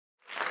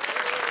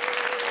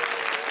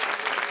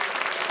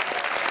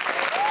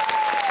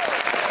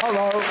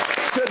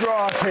Sid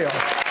Roth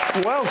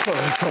here. Welcome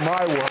to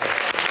my world,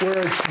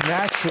 where it's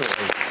naturally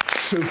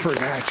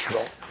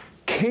supernatural.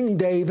 King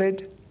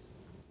David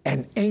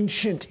and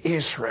ancient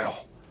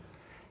Israel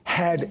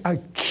had a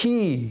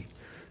key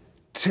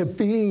to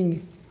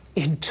being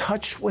in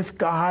touch with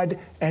God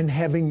and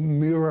having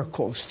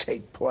miracles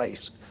take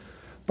place.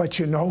 But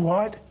you know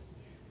what?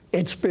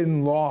 It's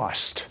been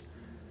lost.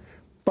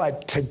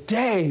 But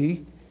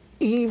today,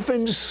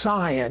 even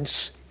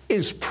science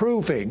is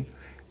proving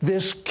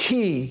this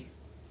key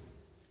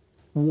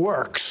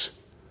works.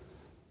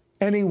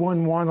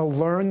 Anyone want to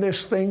learn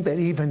this thing that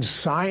even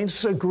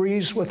science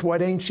agrees with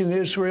what ancient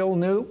Israel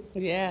knew?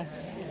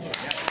 Yes.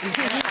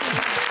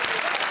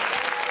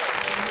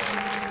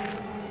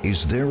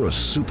 Is there a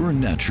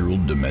supernatural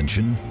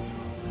dimension?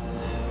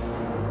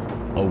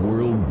 A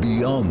world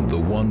beyond the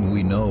one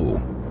we know?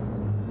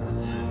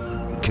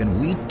 Can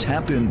we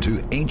tap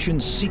into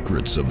ancient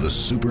secrets of the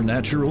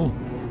supernatural?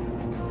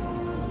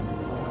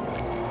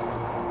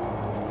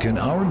 Can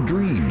our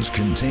dreams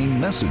contain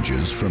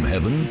messages from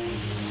heaven?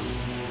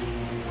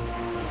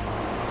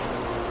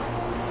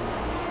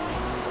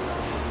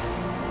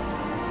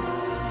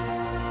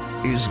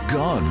 Is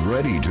God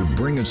ready to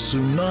bring a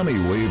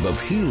tsunami wave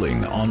of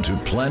healing onto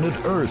planet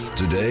Earth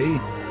today?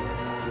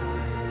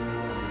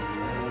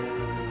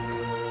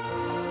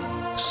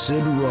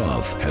 Sid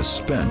Roth has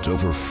spent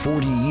over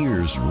 40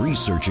 years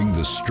researching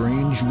the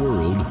strange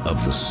world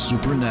of the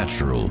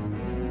supernatural.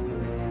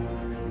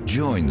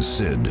 Join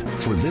Sid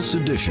for this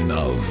edition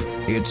of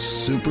It's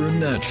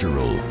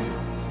Supernatural.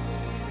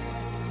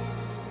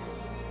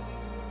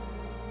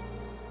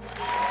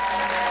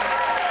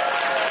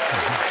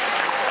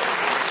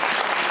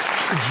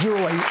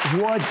 Julie,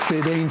 what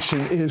did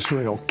ancient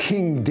Israel,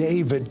 King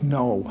David,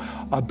 know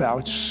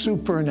about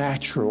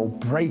supernatural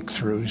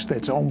breakthroughs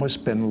that's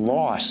almost been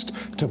lost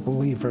to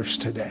believers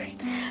today?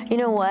 You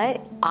know what?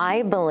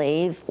 I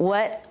believe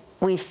what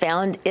we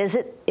found is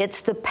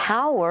it's the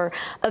power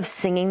of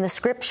singing the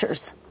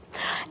scriptures.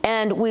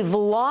 And we've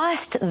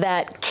lost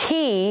that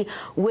key,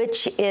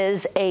 which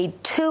is a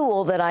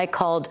tool that I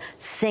called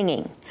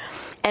singing.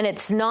 And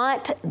it's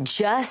not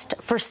just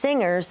for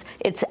singers,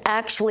 it's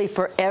actually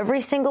for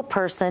every single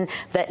person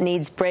that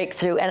needs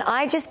breakthrough. And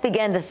I just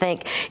began to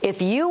think,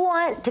 if you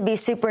want to be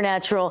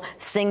supernatural,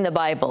 sing the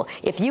Bible.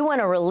 If you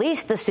want to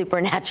release the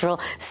supernatural,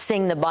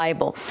 sing the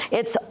Bible.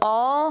 It's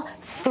all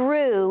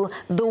through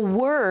the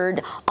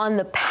Word on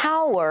the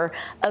power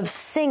of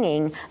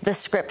singing the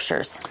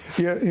Scriptures.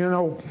 You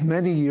know,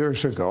 many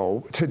years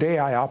ago, today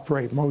I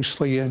operate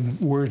mostly in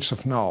words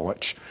of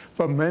knowledge.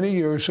 But many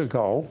years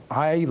ago,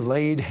 I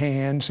laid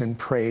hands and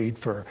prayed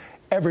for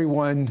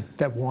everyone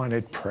that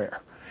wanted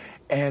prayer.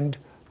 And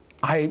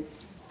I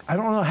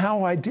don't know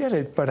how I did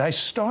it, but I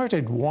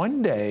started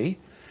one day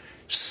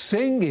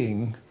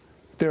singing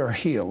their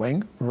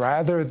healing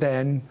rather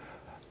than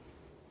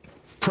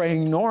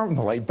praying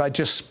normally, by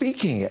just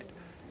speaking it.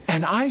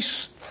 And I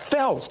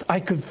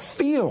could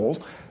feel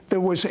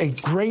there was a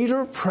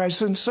greater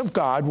presence of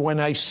God when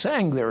I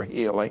sang their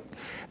healing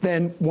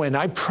than when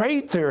I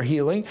prayed their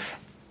healing.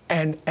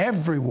 And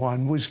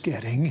everyone was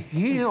getting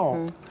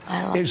healed.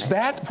 Is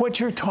that what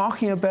you're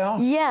talking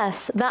about?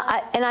 Yes,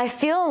 and I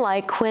feel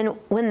like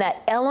when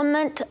that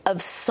element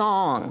of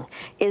song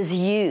is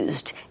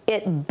used,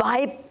 it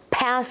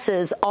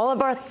bypasses all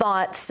of our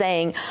thoughts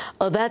saying,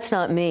 oh, that's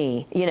not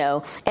me,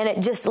 and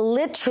it just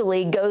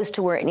literally goes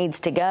to where it needs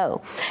to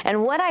go.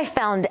 And what I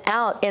found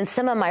out in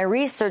some of my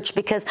research,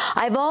 because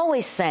I've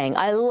always sang,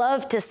 I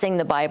love to sing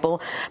the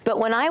Bible, but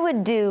when I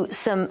would do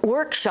some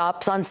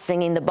workshops on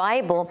singing the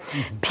Bible,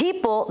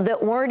 people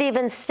that weren't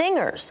even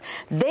singers,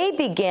 they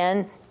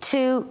began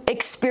to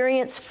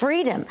experience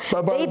freedom.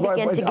 They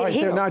begin to get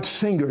healed. They're not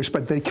singers,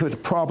 but they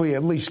could probably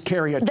at least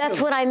carry a tune. That's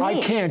what I mean.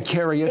 I can't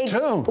carry a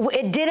tune.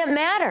 It didn't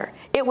matter.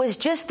 It was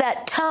just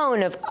that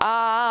tone of,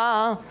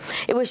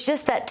 It was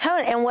just that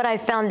tone. And what I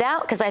found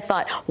out, because I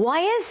thought, why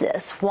is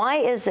this? Why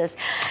is this?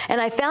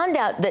 And I found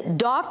out that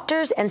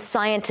doctors and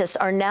scientists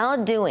are now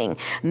doing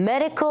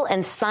medical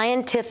and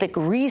scientific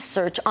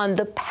research on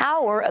the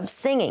power of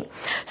singing.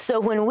 So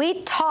when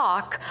we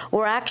talk,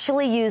 we're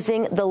actually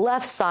using the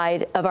left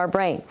side of our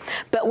brain.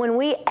 But when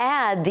we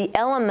add the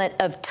element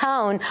of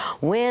tone,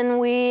 when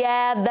we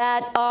add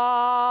that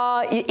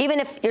even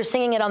if you're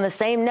singing it on the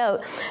same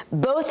note,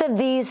 both of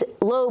these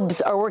lobes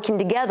are working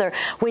together.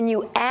 When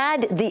you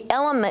add the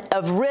element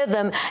of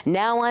rhythm,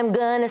 now I'm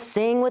gonna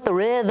sing with the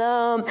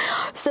rhythm.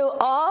 So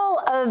all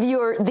of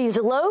these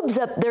lobes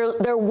up,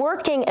 they're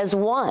working as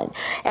one.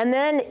 And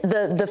then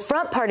the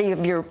front part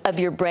of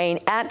your brain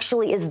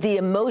actually is the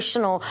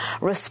emotional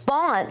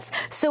response.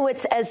 So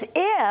it's as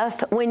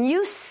if when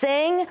you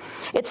sing,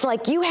 it's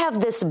like you have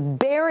this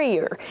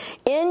barrier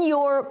in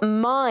your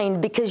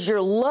mind because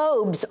your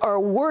lobes are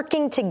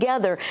working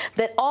together,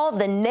 that all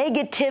the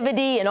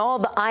negativity and all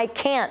the I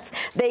can'ts,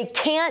 they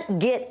can't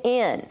get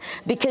in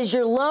because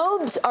your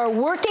lobes are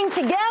working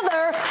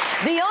together.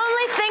 The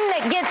only thing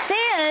thing that gets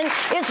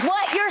in is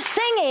what you're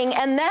singing,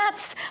 and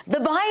that's the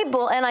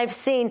Bible. And I've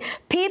seen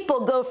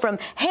people go from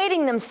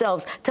hating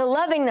themselves to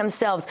loving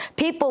themselves.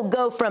 People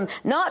go from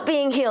not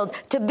being healed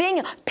to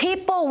being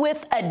people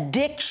with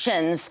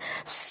addictions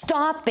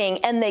stopping,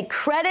 and they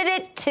credit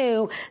it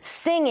to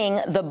singing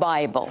the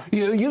Bible.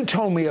 You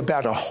told me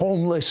about a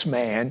homeless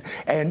man,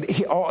 and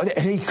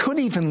he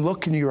couldn't even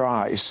look in your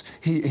eyes.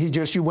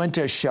 You went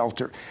to a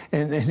shelter,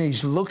 and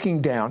he's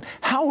looking down.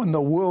 How in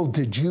the world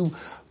did you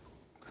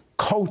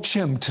coach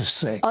him to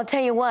sing? I'll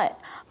tell you what.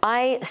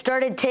 I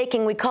started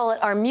taking, we call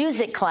it our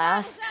music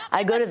class.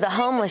 I go to the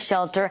homeless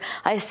shelter.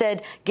 I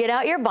said, get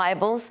out your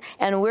Bibles,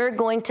 and we're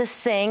going to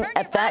sing.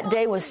 At that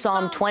day was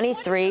Psalm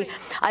 23.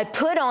 I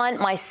put on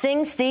my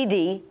Sing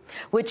CD,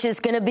 which is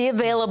going to be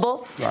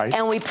available. Right.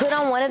 And we put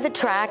on one of the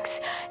tracks.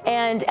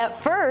 And at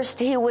first,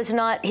 he was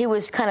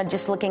kind of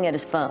just looking at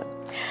his phone.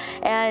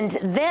 And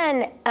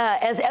then,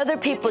 as other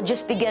people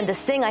just began to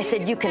sing, I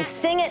said, you can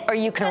sing it or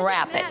you can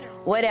rap it.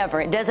 Whatever,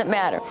 it doesn't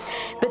matter.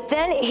 But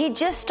then he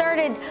just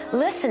started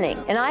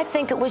listening, and I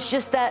think it was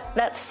just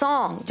that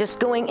song just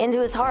going into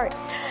his heart.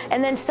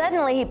 And then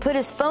suddenly he put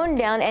his phone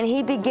down and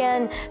he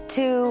began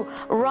to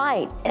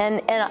write.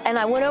 And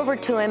I went over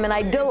to him, and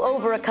I'd go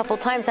over a couple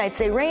times, and I'd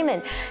say,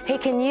 Raymond, hey,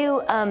 can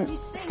you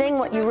sing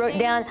what you wrote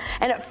down?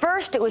 And at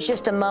first it was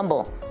just a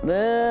mumble.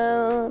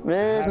 Well,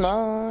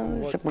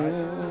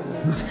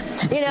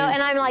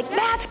 and I'm like,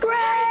 that's great!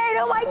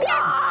 Oh my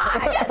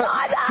God!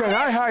 Can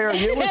I hire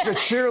you as a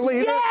cheerleader?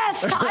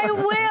 Yes, I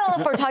will,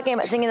 if we're talking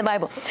about singing the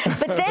Bible.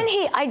 But then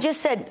I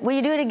just said, will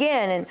you do it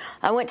again? And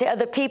I went to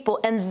other people,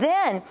 and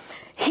then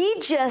he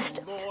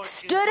just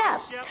stood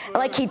up,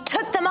 like he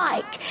took the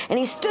mic, and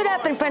he stood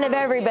up in front of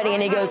everybody,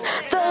 and he goes,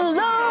 the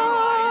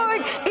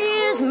Lord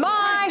is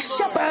my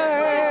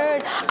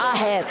shepherd. I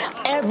have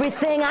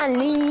everything I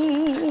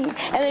need.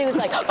 And then he was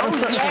like,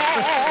 oh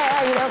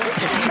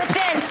yeah, But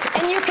then,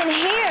 and you can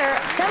hear,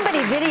 somebody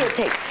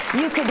videotape,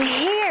 you could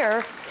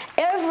hear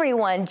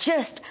everyone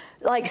just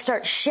like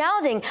start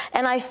shouting.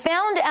 And I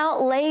found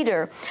out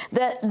later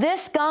that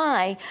this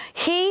guy,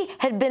 he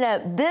had been a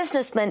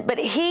businessman, but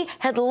he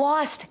had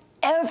lost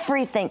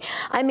everything.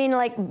 I mean,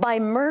 like by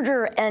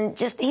murder, and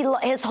just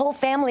his whole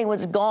family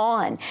was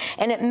gone,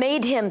 and it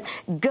made him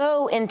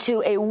go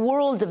into a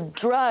world of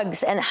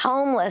drugs and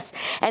homeless.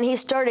 And he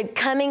started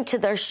coming to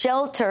their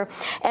shelter,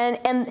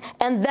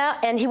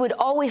 and he would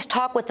always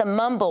talk with a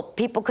mumble.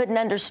 People couldn't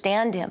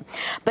understand him.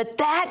 But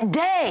that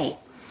day,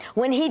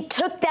 when he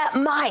took that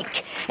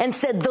mic and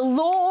said, the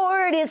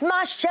Lord is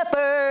my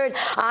shepherd,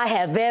 I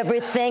have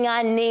everything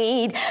I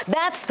need,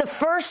 that's the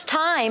first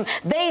time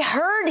they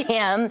heard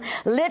him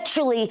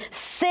literally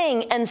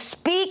sing and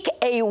speak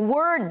a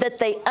word that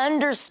they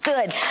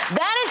understood.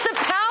 That is the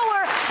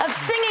power of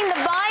singing the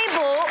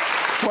Bible.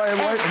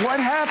 What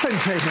happened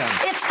to him?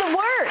 It's the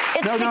word.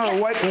 It's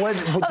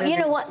you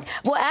know what?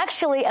 Well,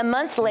 actually, a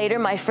month later,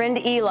 my friend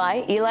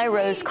Eli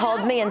Rose,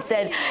 called me and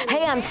said,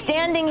 hey, I'm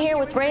standing here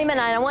with Raymond,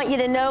 and I want you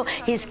to know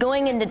he's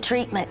going into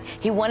treatment.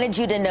 He wanted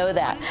you to know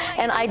that.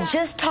 And I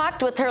just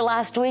talked with her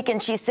last week,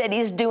 and she said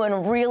he's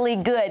doing really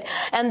good.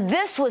 And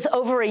this was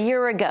over a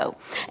year ago.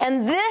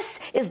 And this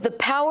is the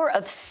power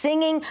of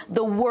singing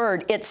the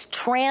word. It's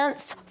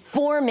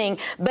transforming.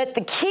 But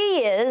the key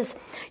is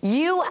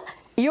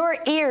your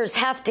ears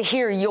have to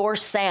hear your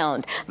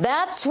sound.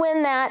 That's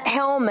when that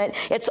helmet,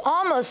 it's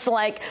almost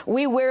like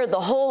we wear the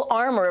whole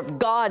armor of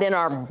God in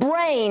our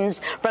brains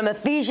from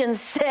Ephesians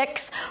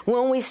 6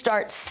 when we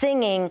start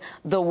singing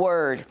the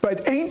word.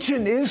 But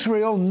ancient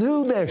Israel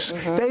knew this.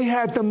 Mm-hmm. They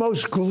had the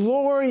most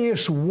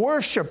glorious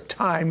worship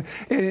time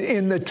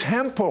in the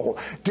temple.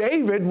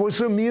 David was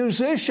a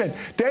musician.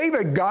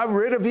 David got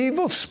rid of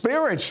evil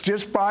spirits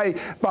just by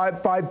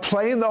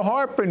playing the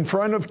harp in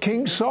front of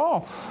King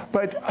Saul.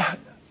 But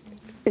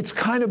it's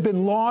kind of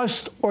been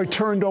lost or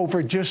turned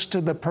over just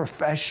to the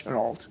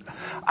professionals.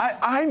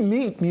 I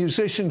meet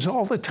musicians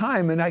all the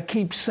time, and I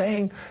keep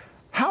saying,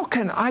 how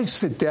can I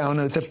sit down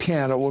at the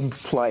piano and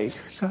play?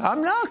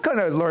 I'm not going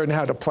to learn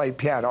how to play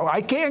piano.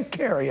 I can't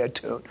carry a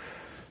tune.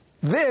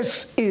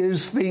 This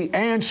is the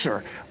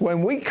answer.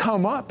 When we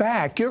come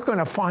back, you're going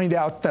to find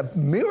out the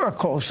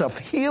miracles of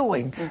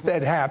healing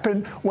that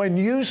happen when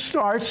you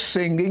start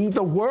singing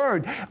the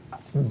word.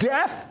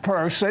 Deaf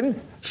person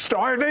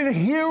started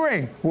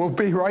hearing. We'll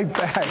be right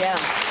back. Yeah.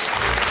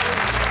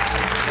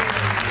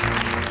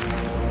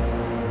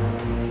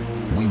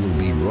 We will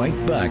be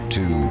right back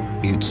to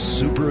It's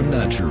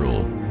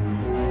Supernatural.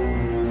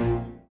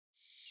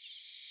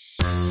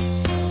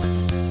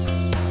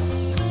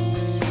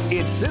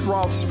 It's Sid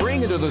Roth's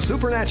Spring into the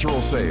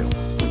Supernatural sale.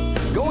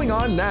 Going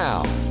on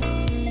now.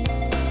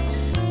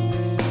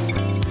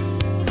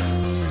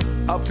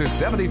 Up to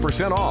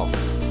 70% off.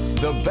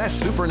 The best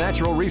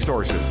supernatural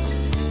resources.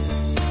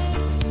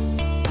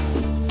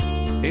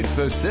 It's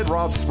the Sid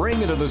Roth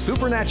Spring into the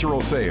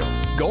Supernatural sale.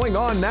 Going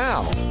on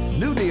now.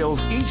 New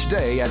deals each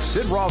day at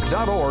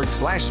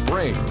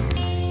sidroth.org/spring.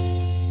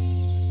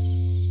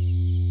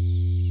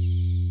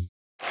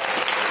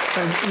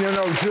 And, you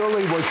know,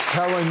 Julie was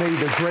telling me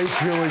the great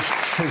Jewish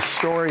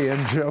historian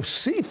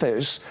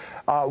Josephus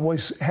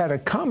had a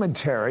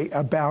commentary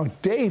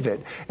about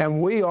David,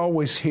 and we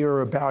always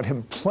hear about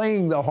him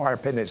playing the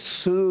harp and it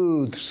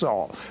soothed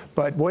Saul.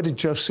 But what did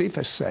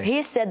Josephus say?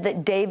 He said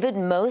that David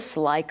most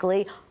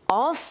likely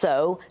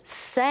also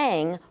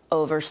sang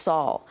over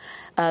Saul,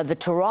 the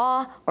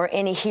Torah or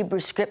any Hebrew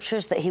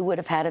scriptures that he would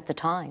have had at the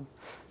time.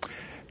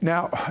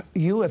 Now,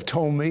 you have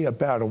told me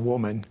about a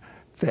woman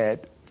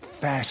that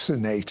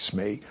fascinates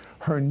me.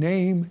 Her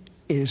name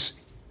is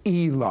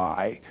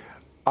Eli.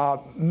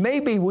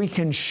 Maybe we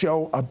can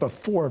show a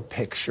before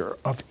picture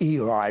of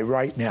Eli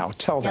right now.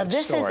 Tell that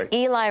story. This is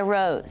Eli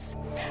Rose,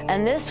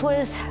 and this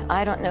was,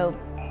 I don't know,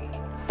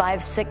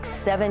 5, 6,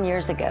 7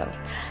 years ago.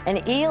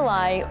 And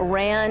Eli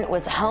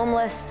was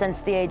homeless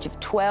since the age of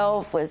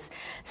 12, was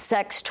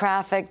sex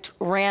trafficked,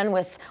 ran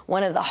with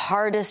one of the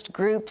hardest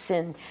groups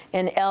in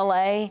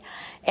L.A.,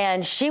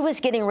 and she was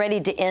getting ready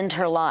to end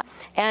her life.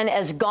 And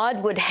as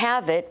God would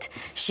have it,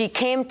 she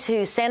came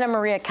to Santa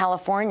Maria,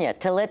 California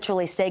to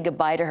literally say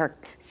goodbye to her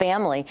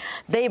family.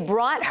 They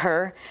brought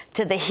her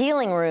to the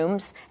Healing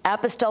Rooms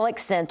Apostolic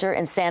Center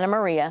in Santa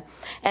Maria,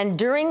 and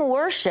during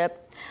worship,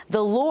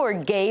 the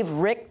Lord gave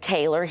Rick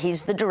Taylor,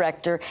 he's the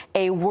director,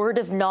 a word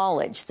of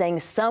knowledge saying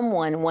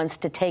someone wants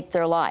to take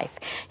their life.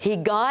 He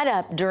got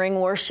up during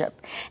worship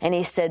and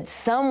he said,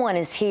 someone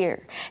is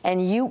here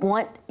and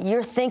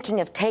you're thinking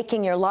of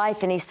taking your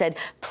life. And he said,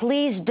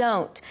 please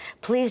don't.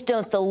 Please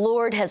don't. The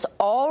Lord has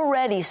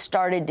already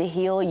started to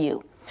heal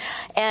you.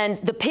 And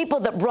the people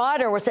that brought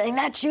her were saying,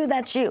 that's you,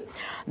 that's you.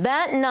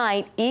 That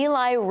night,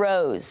 Eli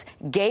Rose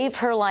gave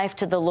her life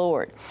to the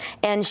Lord.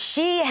 And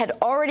she had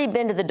already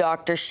been to the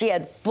doctor. She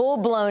had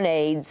full-blown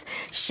AIDS.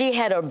 She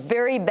had a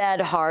very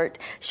bad heart.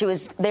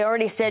 They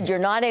already said, you're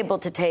not able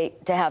to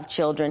have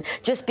children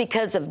just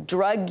because of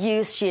drug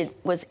use. She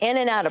was in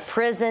and out of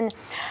prison.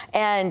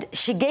 And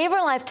she gave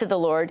her life to the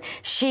Lord.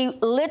 She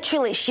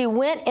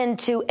went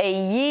into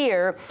a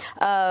year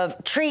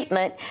of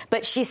treatment,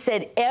 but she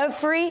said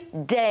every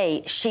day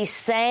she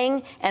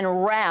sang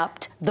and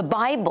rapped the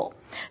Bible,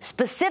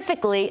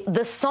 specifically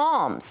the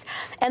Psalms.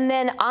 And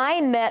then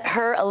I met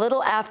her a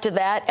little after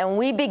that, and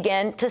we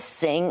began to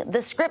sing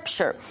the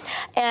scripture.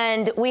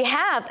 And we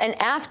have an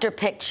after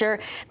picture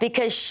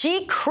because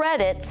she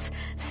credits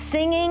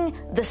singing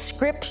the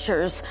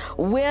scriptures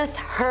with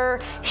her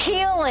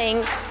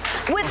healing.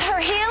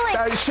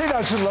 She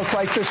doesn't look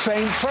like the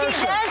same person.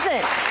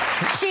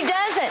 She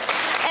doesn't.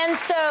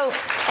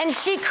 And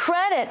she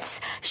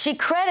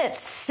credits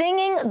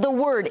singing the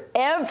word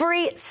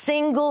every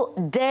single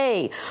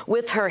day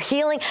with her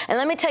healing. And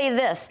let me tell you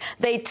this,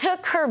 they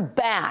took her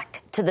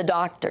back to the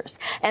doctors,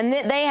 and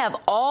they have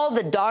all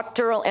the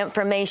doctoral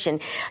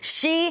information.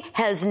 She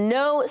has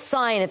no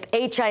sign of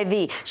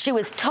HIV. She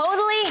was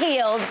totally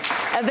healed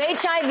of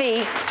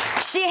HIV.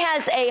 She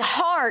has a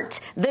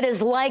heart that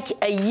is like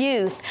a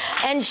youth,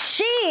 and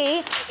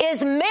she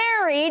is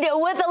married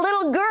with a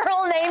little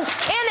girl named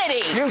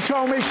Kennedy. You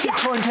told me she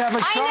couldn't have a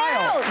child. I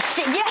know.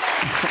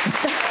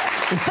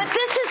 But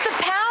this is the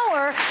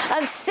power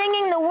of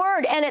singing the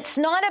word, and it's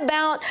not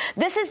about,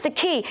 this is the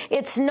key,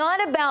 it's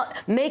not about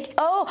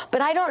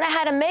but I don't know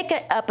how to make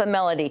up a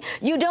melody.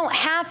 You don't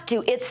have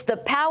to. It's the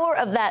power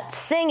of that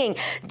singing.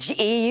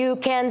 You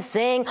can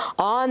sing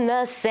on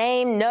the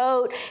same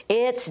note.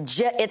 It's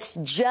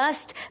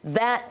just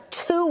that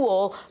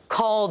tool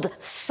called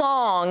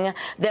song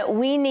that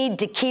we need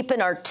to keep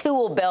in our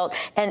tool belt,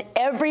 and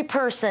every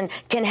person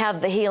can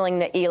have the healing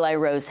that Eli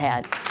Rose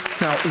had.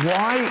 Now,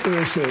 why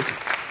is it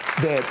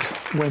that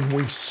when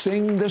we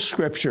sing the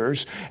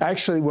scriptures,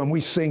 actually when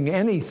we sing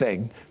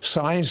anything,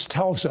 science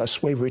tells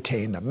us we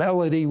retain the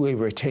melody, we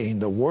retain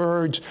the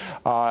words,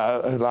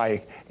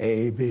 like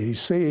A, B,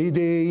 C,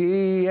 D,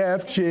 E,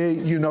 F, G,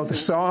 the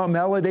song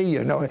melody,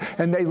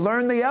 and they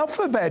learn the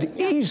alphabet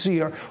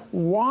easier.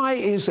 Why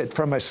is it,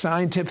 from a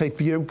scientific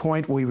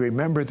viewpoint, we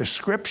remember the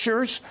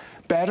scriptures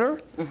better,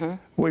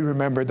 we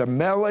remember the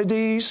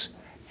melodies,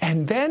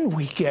 and then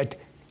we get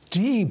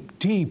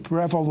deep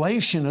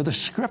revelation of the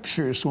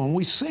scriptures when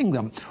we sing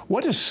them?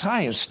 What does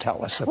science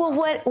tell us about?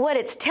 Well, what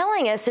it's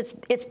telling us,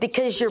 it's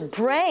because your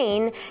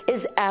brain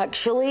is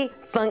actually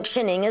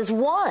functioning as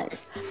one.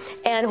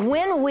 And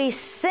when we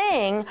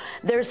sing,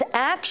 there's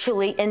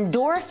actually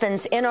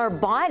endorphins in our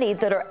body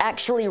that are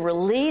actually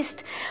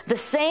released, the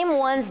same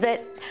ones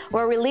that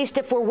were released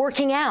if we're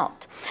working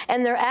out.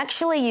 And they're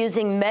actually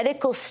using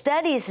medical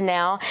studies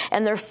now,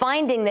 and they're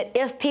finding that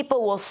if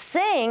people will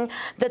sing,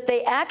 that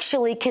they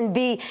actually can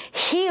be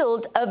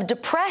healed of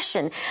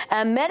depression.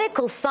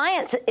 Medical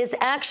science is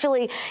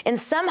actually, in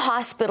some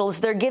hospitals,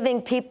 they're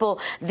giving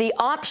people the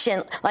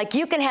option, like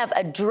you can have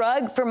a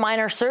drug for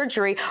minor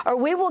surgery, or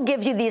we will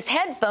give you these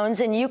headphones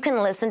and you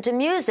can listen to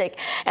music.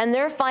 And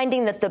they're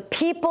finding that the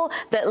people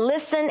that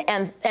listen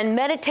and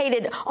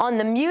meditated on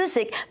the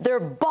music, their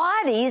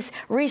bodies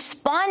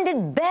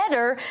responded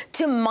better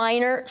to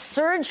minor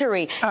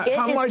surgery.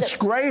 How much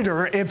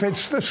greater if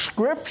it's the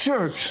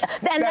scriptures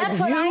and that's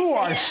what you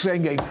are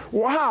singing?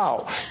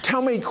 Wow.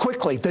 Tell me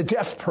quickly, the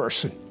deaf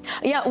person.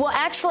 Yeah, well,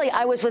 actually,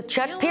 I was with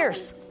Chuck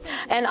Pierce,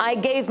 and I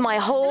gave my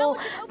whole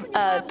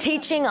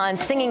teaching on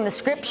singing the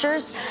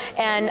scriptures,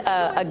 and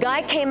a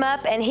guy came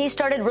up, and he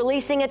started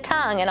releasing a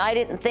tongue, and I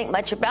didn't think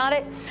much about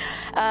it.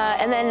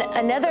 And then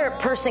another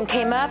person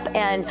came up,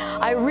 and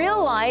I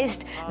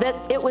realized that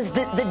it was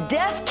the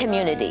deaf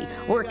community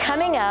were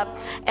coming up,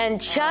 and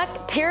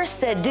Chuck Pierce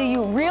said, do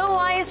you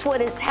realize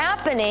what is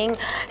happening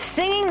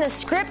singing the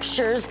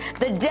scriptures?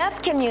 The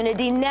deaf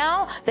community,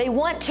 now they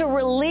want to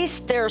release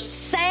their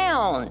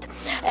sound.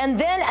 And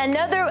then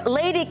another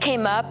lady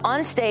came up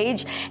on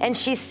stage, and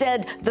she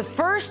said the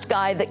first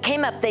guy that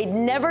came up, they'd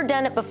never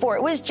done it before.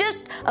 It was just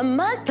a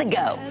month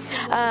ago.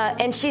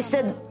 And she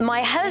said,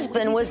 my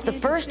husband was the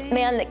first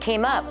man that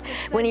came up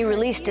when he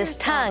released his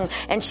tongue.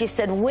 And she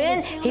said,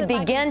 when he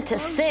began to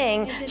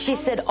sing, she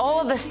said,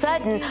 all of a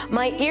sudden,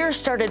 my ears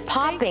started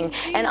popping,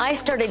 and I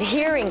started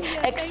hearing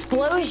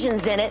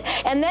explosions in it.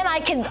 And then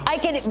I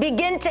could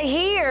begin to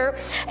hear,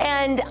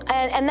 and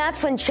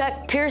that's when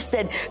Chuck Pierce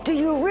said, do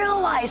you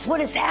realize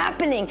what is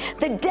happening?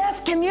 The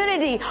deaf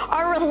community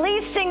are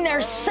releasing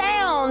their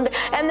sound,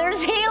 and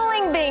there's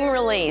healing being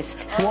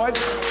released. What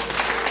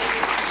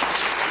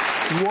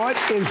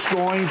is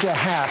going to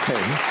happen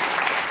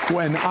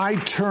when I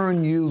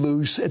turn you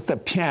loose at the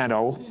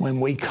piano when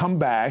we come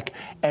back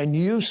and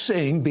you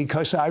sing,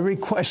 because I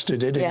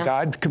requested it and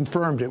God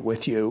confirmed it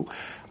with you,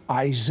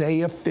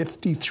 Isaiah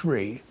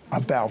 53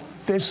 about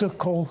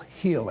physical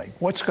healing?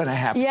 What's going to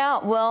happen? Yeah,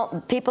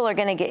 well, people are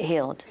going to get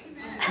healed.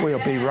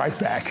 We'll be right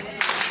back.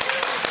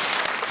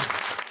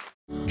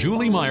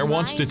 Julie Meyer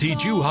wants to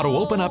teach you how to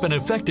open up an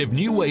effective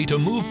new way to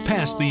move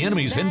past the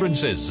enemy's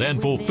hindrances and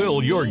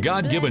fulfill your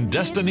God-given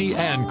destiny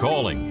and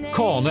calling.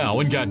 Call now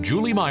and get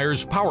Julie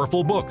Meyer's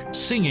powerful book,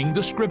 Singing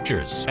the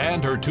Scriptures,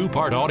 and her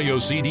 2-part audio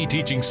CD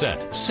teaching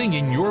set,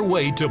 Singing Your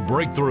Way to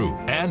Breakthrough,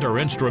 and her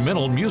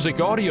instrumental music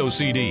audio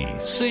CD,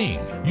 Sing,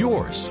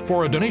 yours,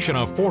 for a donation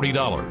of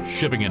 $40.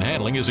 Shipping and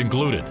handling is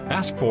included.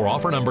 Ask for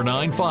offer number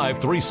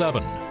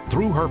 9537.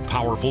 Through her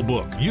powerful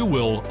book, you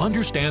will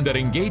understand that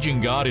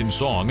engaging God in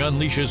song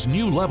unleashes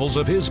new levels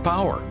of His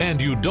power,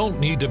 and you don't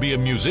need to be a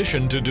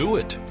musician to do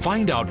it.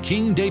 Find out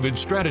King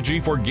David's strategy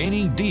for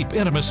gaining deep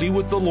intimacy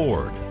with the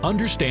Lord.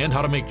 Understand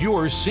how to make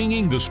your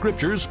singing the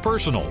Scriptures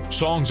personal.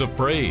 Songs of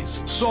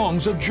praise,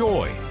 songs of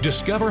joy.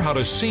 Discover how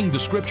to sing the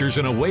Scriptures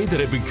in a way that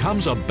it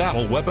becomes a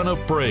battle weapon of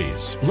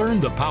praise. Learn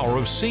the power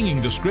of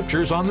singing the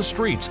Scriptures on the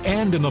streets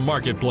and in the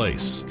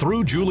marketplace.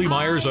 Through Julie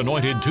Meyer's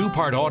anointed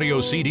 2-part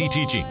audio CD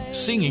teaching,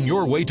 Singing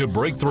Your Way to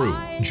Breakthrough,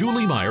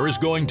 Julie Meyer is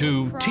going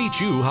to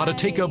teach you how to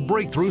take a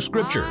breakthrough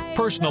scripture,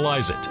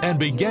 personalize it, and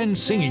begin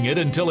singing it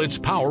until its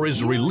power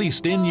is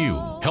released in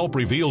you. Help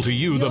reveal to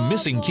you the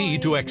missing key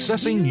to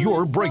accessing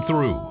your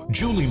breakthrough.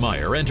 Julie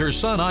Meyer and her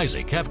son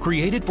Isaac have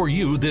created for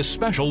you this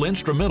special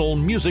instrumental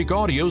music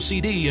audio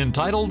CD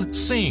entitled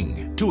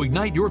Sing, to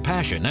ignite your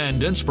passion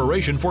and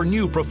inspiration for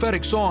new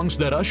prophetic songs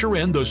that usher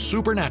in the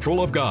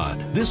supernatural of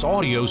God. This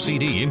audio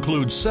CD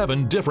includes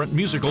 7 different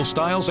musical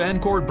styles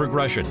and chord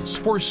progressions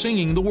for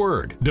singing the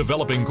Word,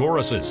 developing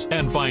choruses,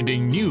 and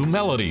finding new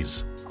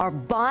melodies. Our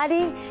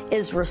body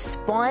is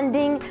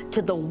responding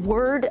to the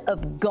Word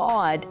of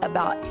God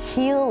about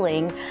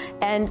healing,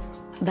 and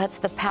that's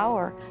the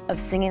power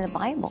of singing the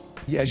Bible.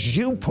 As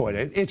you put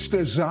it, it's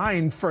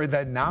designed for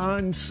the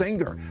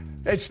non-singer.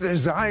 It's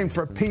designed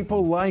for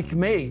people like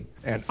me.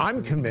 And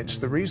I'm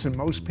convinced the reason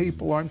most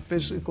people aren't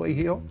physically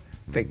healed,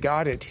 they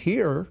got it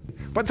here,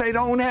 but they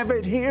don't have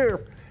it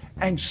here.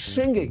 And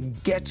singing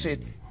gets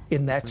it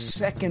in that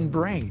second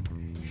brain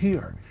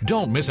here.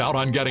 Don't miss out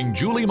on getting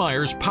Julie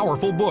Meyer's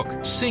powerful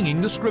book,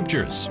 Singing the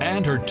Scriptures,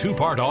 and her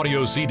 2-part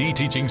audio CD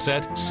teaching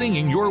set,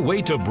 Singing Your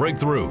Way to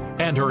Breakthrough,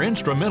 and her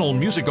instrumental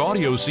music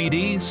audio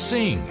CD,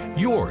 Sing,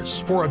 yours,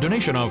 for a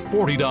donation of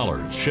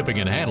 $40. Shipping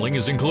and handling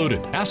is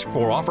included. Ask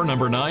for offer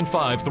number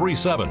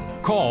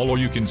 9537. Call or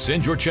you can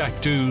send your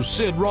check to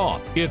Sid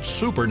Roth. It's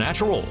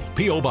Supernatural.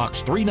 P.O.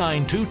 Box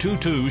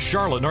 39222,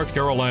 Charlotte, North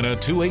Carolina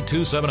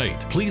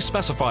 28278. Please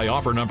specify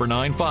offer number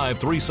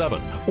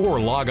 9537 or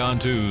log on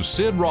to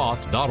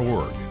sidroth.org.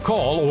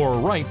 Call or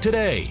write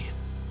today.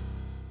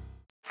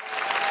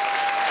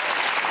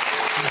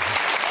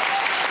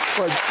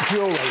 But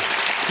Julie,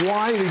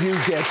 why do you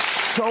get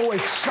so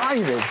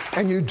excited,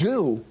 and you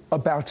do,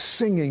 about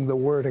singing the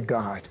Word of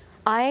God?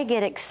 I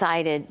get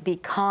excited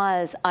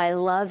because I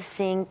love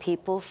seeing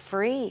people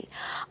free.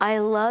 I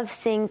love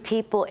seeing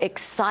people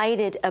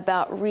excited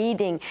about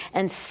reading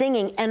and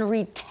singing and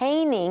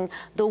retaining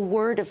the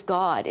Word of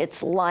God.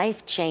 It's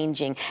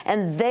life-changing.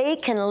 And they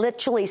can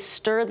literally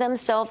stir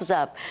themselves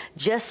up,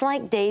 just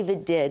like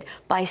David did,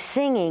 by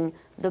singing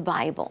the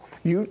Bible.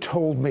 You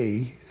told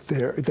me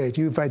that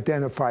you've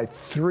identified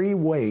 3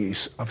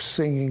 ways of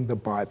singing the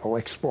Bible.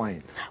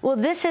 Explain. Well,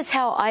 this is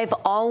how I've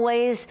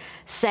always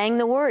sang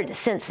the Word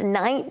since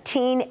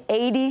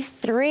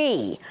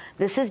 1983.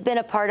 This has been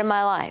a part of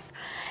my life.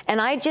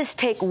 and I just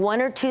take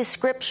 1 or 2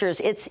 scriptures.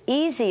 It's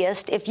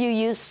easiest if you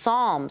use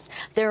Psalms.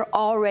 They're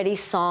already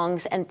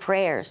songs and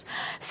prayers.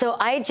 So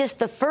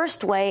the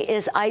first way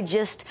is I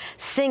just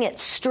sing it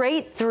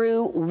straight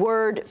through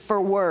word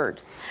for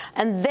word.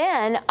 And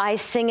then I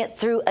sing it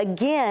through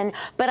again,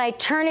 but I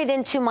turn it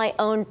into my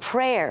own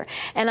prayer.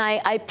 And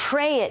I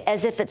pray it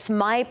as if it's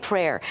my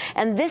prayer.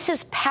 And this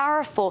is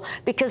powerful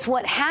because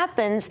what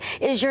happens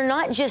is you're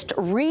not just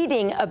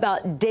reading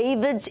about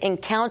David's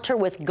encounter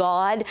with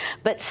God,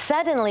 but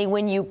suddenly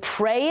when you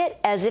pray it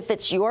as if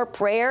it's your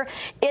prayer,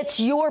 it's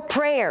your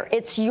prayer.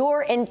 It's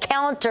your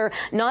encounter,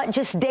 not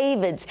just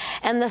David's.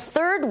 And the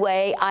third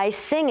way I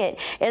sing it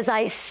is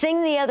I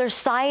sing the other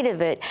side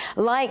of it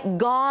like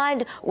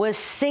God was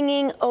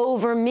singing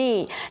over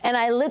me. And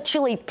I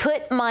literally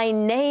put my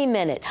name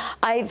in it.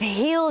 I've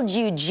healed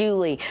you,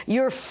 Julie.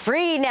 You're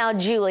free now,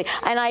 Julie.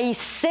 And I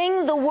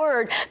sing the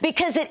word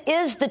because it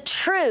is the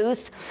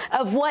truth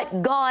of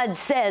what God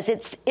says.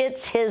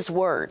 It's His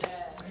word.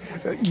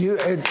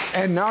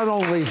 And not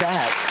only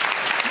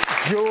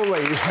that,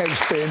 Julie has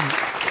been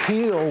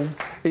healed.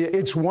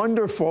 It's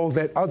wonderful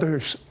that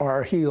others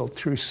are healed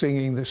through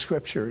singing the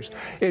scriptures.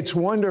 It's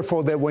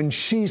wonderful that when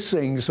she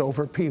sings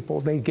over people,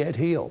 they get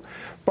healed.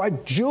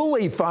 But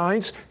Julie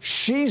finds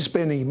she's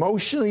been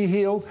emotionally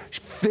healed,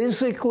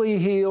 physically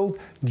healed,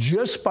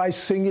 just by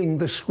singing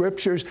the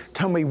scriptures.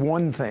 Tell me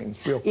one thing.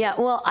 Yeah,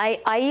 well,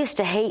 I used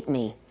to hate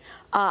me.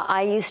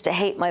 I used to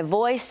hate my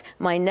voice,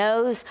 my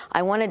nose.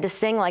 I wanted to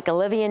sing like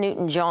Olivia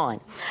Newton-John.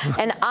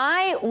 And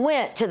I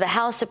went to the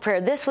House of Prayer.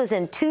 This was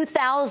in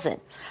 2000.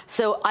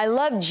 So I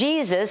love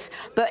Jesus,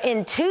 but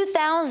in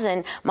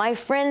 2000, my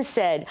friend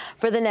said,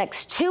 for the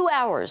next 2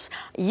 hours,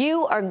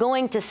 you are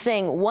going to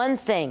sing one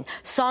thing,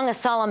 Song of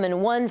Solomon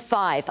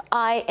 1:5,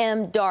 I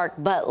am dark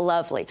but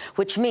lovely,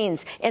 which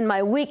means in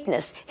my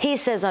weakness, He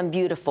says I'm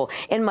beautiful.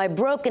 In my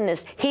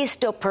brokenness, He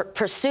still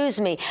pursues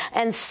me.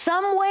 And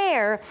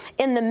somewhere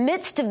in the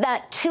midst of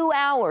that 2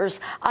 hours,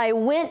 I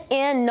went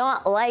in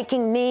not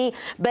liking me,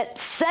 but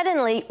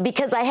suddenly,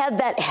 because I had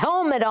that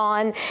helmet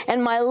on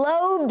and my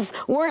lobes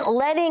weren't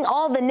letting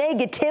all the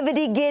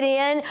negativity get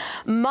in,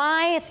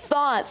 my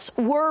thoughts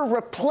were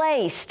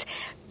replaced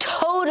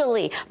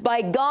totally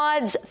by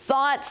God's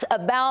thoughts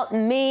about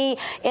me.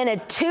 In a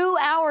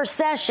 2-hour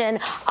session,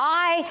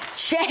 I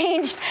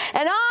changed,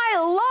 and I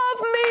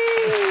love me.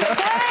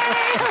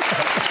 Okay?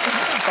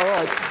 All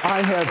right,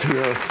 I have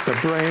here the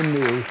brand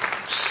new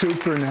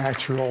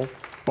Supernatural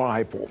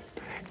Bible.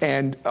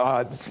 And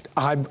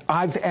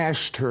I've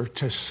asked her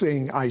to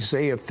sing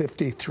Isaiah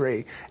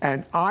 53,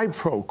 and I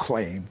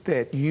proclaim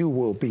that you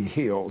will be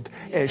healed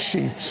as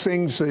she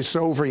sings this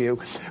over you.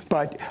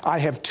 But I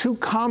have 2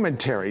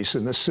 commentaries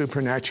in the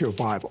Supernatural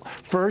Bible.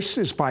 First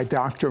is by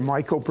Dr.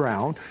 Michael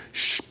Brown,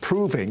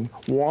 proving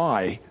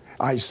why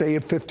Isaiah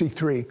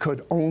 53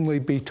 could only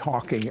be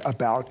talking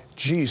about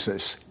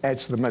Jesus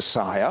as the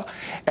Messiah.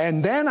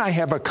 And then I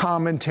have a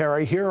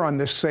commentary here on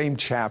the same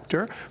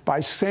chapter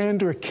by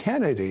Sandra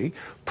Kennedy,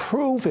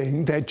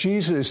 proving that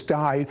Jesus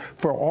died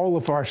for all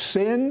of our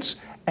sins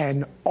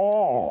and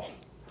all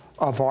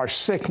of our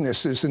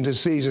sicknesses and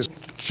diseases.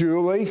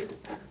 Julie?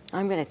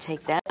 I'm going to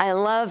take that. I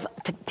love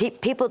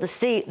people to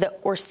see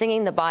that we're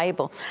singing the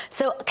Bible.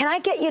 So can I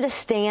get you to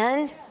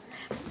stand?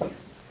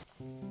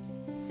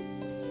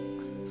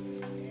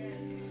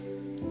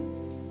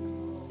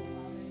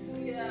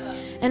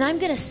 And I'm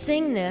going to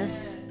sing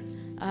this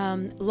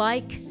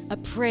like a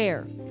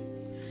prayer.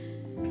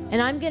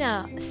 And I'm going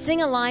to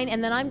sing a line,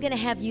 and then I'm going to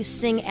have you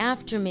sing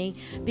after me,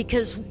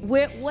 because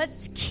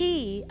what's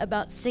key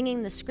about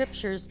singing the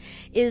scriptures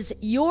is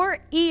your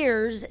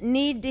ears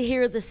need to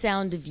hear the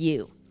sound of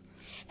you.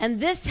 And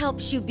this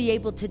helps you be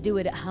able to do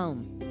it at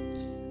home.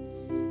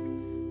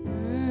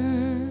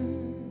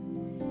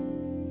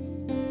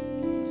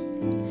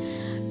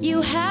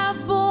 You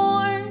have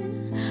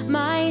borne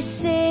my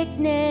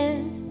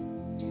sickness.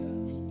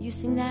 You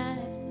sing that.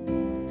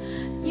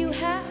 You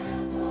have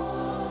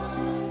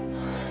borne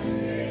my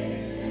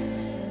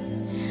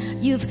sickness.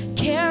 You've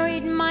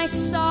carried my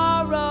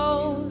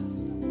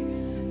sorrows.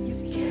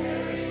 You've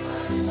carried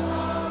my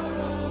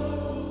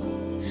sorrows.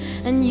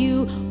 And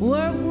you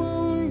were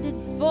wounded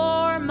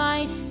for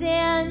my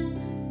sin.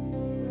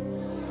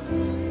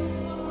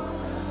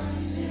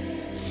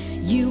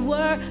 You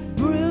were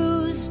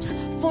bruised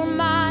for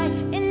my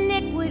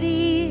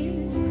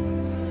iniquities.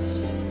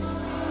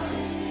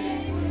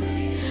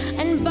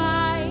 And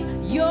by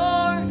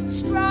your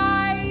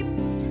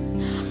stripes,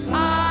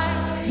 I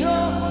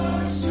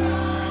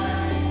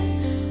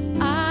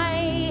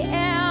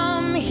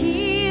am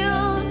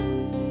healed.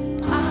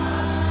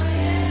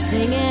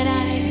 Sing it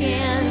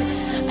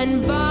again.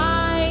 And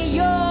by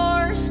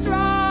your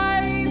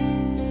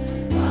stripes,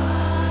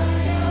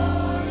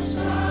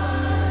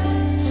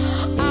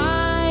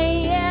 I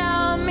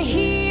am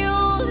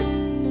healed.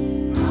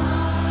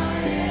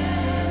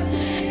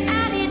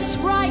 And it's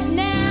right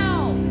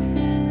now.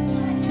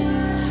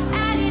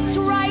 And it's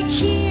right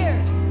here.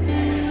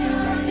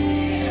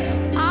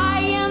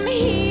 I am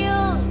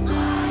healed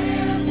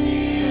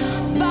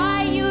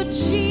by you,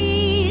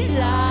 Jesus.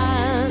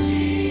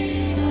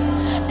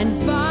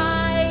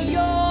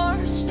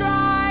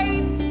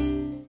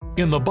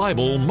 In the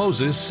Bible,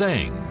 Moses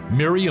sang,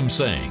 Miriam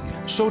sang,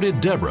 so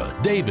did Deborah,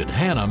 David,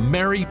 Hannah,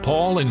 Mary,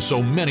 Paul, and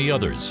so many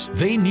others.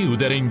 They knew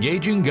that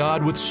engaging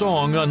God with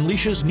song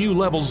unleashes new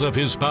levels of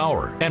His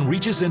power and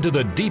reaches into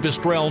the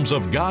deepest realms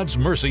of God's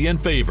mercy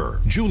and favor.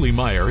 Julie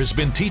Meyer has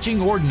been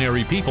teaching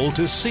ordinary people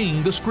to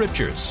sing the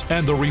Scriptures,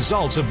 and the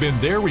results have been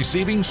their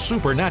receiving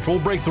supernatural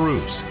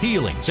breakthroughs,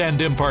 healings,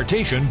 and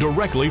impartation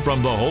directly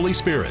from the Holy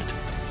Spirit.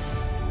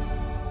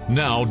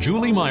 Now,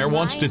 Julie Meyer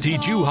wants to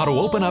teach you how to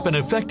open up an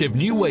effective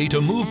new way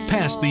to move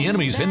past the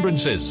enemy's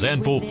hindrances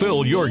and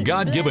fulfill your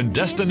God-given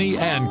destiny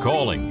and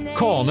calling.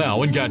 Call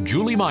now and get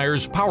Julie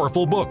Meyer's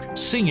powerful book,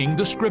 Singing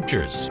the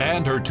Scriptures,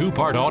 and her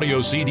 2-part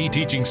audio CD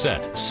teaching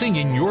set,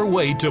 Singing Your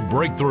Way to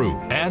Breakthrough,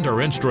 and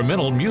her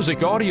instrumental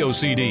music audio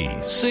CD,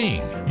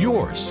 Sing,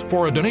 yours,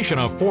 for a donation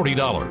of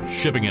 $40.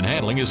 Shipping and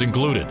handling is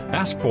included.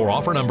 Ask for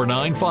offer number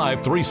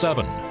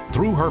 9537.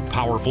 Through her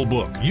powerful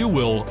book, you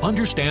will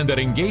understand that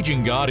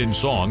engaging God in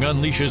song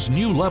unleashes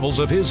new levels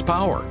of His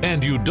power,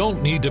 and you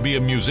don't need to be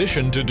a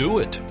musician to do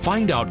it.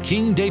 Find out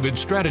King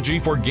David's strategy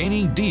for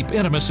gaining deep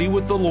intimacy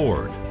with the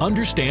Lord.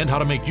 Understand how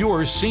to make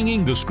yours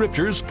singing the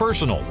Scriptures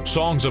personal,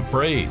 songs of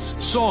praise,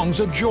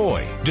 songs of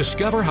joy.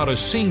 Discover how to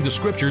sing the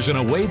Scriptures in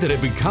a way that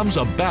it becomes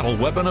a battle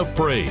weapon of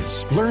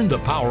praise. Learn the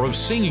power of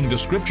singing the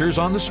Scriptures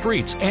on the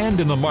streets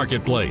and in the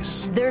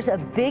marketplace. There's a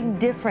big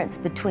difference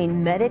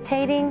between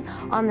meditating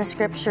on the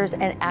Scriptures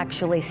and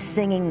actually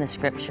singing the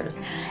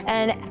Scriptures.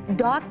 And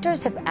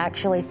doctors have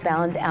actually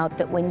found out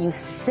that when you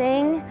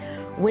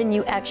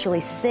actually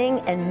sing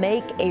and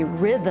make a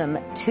rhythm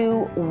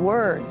to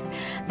words,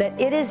 that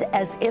it is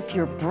as if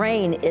your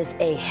brain is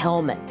a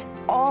helmet.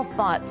 All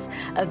thoughts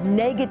of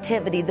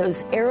negativity,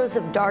 those arrows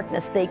of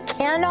darkness, they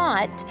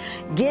cannot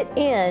get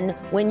in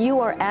when you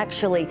are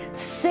actually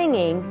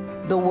singing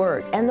the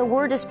Word. And the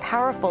Word is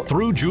powerful.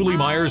 Through Julie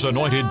Meyer's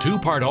anointed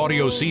 2-part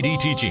audio CD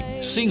teaching,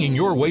 Singing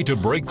Your Way to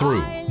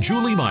Breakthrough,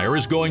 Julie Meyer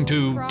is going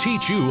to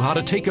teach you how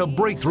to take a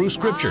breakthrough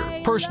scripture,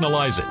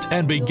 personalize it,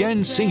 and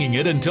begin singing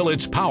it until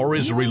its power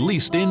is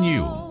released in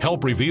you.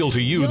 Help reveal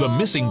to you the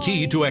missing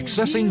key to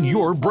accessing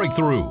your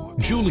breakthrough.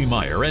 Julie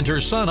Meyer and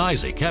her son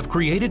Isaac have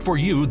created for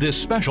you this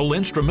special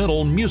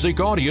instrumental music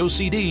audio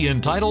CD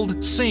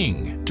entitled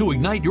Sing, to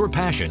ignite your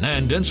passion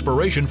and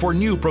inspiration for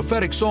new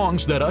prophetic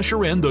songs that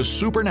usher in the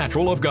supernatural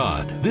of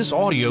God. This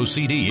audio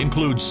CD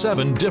includes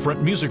 7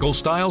 different musical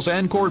styles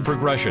and chord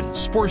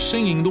progressions for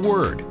singing the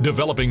Word,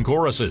 developing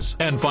choruses,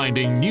 and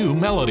finding new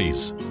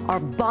melodies. Our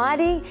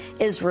body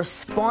is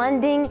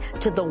responding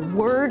to the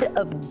Word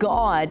of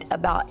God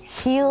about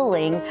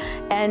healing,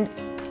 and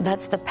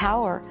that's the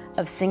power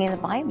of singing the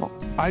Bible.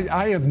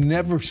 I have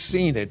never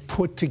seen it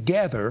put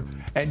together,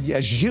 and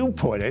as you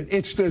put it,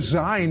 it's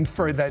designed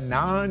for the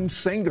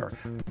non-singer.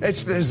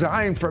 It's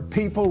designed for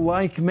people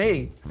like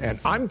me. And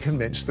I'm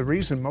convinced the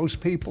reason most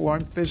people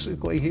aren't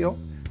physically healed,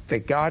 they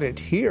got it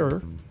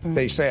here.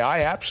 They say,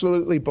 I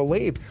absolutely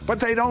believe, but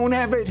they don't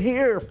have it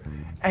here.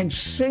 And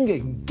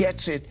singing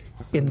gets it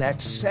in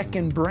that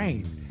second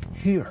brain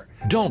here.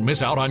 Don't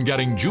miss out on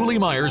getting Julie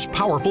Meyer's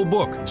powerful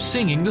book,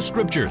 Singing the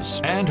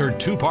Scriptures, and her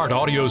 2-part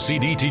audio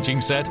CD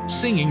teaching set,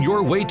 Singing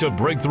Your Way to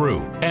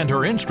Breakthrough, and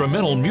her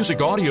instrumental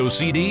music audio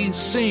CD,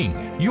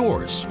 Sing,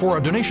 yours, for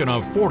a donation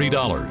of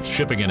 $40.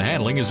 Shipping and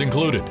handling is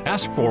included.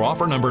 Ask for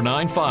offer number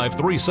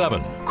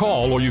 9537.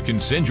 Call or you can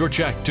send your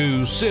check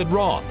to Sid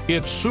Roth.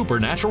 It's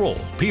Supernatural.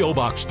 P.O.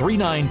 Box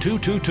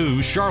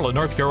 39222, Charlotte,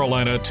 North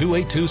Carolina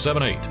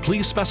 28278.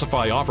 Please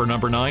specify offer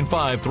number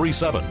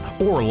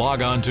 9537 or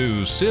log on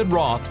to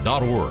sidroth.org.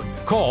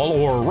 Call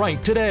or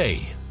write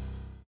today.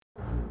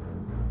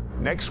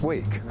 Next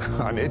week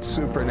on It's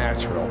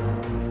Supernatural.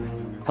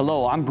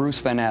 Hello, I'm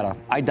Bruce Vanetta.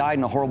 I died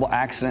in a horrible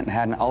accident and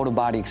had an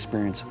out-of-body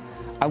experience.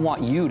 I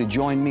want you to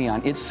join me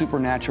on It's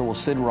Supernatural with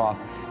Sid Roth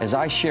as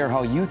I share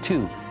how you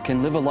too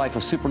can live a life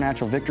of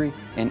supernatural victory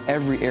in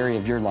every area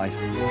of your life.